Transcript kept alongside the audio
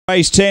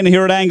Race 10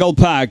 here at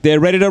Angle-Park. They're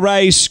ready to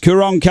race.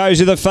 Coorong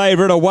Cozy, the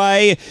favourite,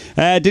 away.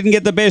 Didn't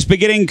get the best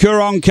beginning.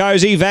 Coorong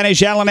Cozy.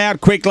 Vanish Allen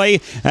out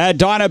quickly.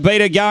 Dinah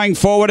Beater going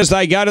forward as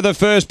they go to the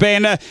first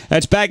bend.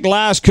 It's back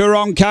last.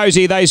 Coorong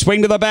Cozy. They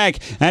swing to the back,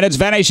 and it's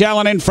Vanish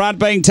Allen in front,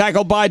 being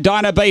tackled by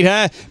Dinah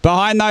Beater.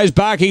 Behind those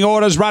barking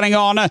orders running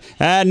on.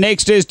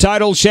 Next is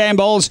Total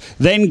Shambles.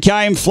 Then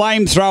came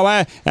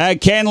Flamethrower,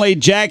 Canley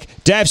Jack,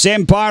 Daff's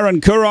Empire,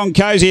 and Coorong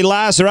Cozy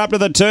last. Are up to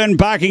the turn.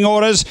 Barking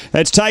orders.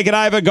 It's taken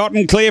over.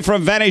 Gotten clear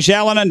from Vanish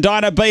Allen and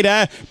Dinah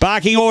Beater.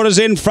 Barking orders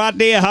in front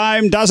near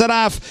home. Does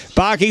enough.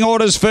 Barking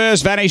orders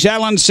first. Vanish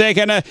Allen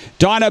second.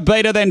 Dinah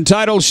Beater, then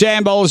Total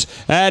Shambles.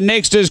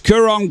 Next is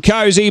Coorong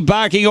Cozy.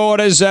 Barking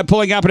orders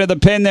pulling up into the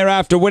pen there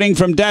after winning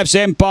from Daff's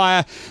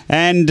Empire.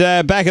 And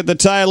back at the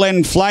tail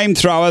end,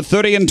 Flamethrower.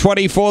 30 and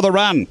 24 the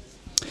run.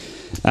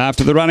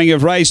 After the running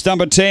of race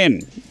number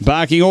 10.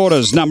 Barking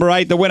orders. Number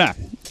 8 the winner.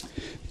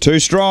 Too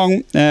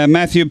Strong,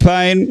 Matthew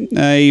Payne,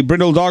 a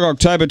Brindle Dog,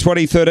 October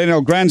 2013,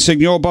 El Gran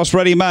Signor, Boss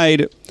Ready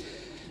Made.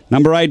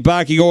 Number 8,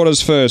 Barking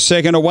Orders first.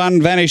 Second to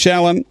 1, Vanish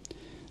Allen.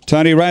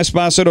 Tony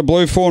Rasmussen, a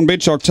Blue Fawn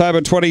Bitch, October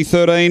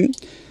 2013.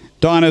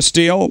 Dinah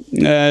Steele,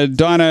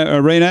 Dinah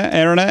Arena,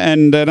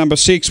 and number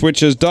 6,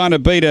 which is Dinah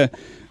Beater,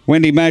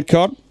 Wendy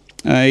Matcott.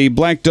 A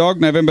Black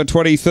Dog, November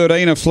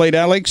 2013, a Fleet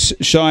Alex,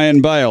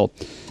 Cheyenne Bale.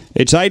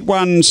 It's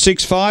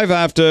 8-1-6-5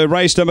 after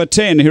race number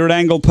 10 here at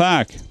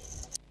Angle-Park.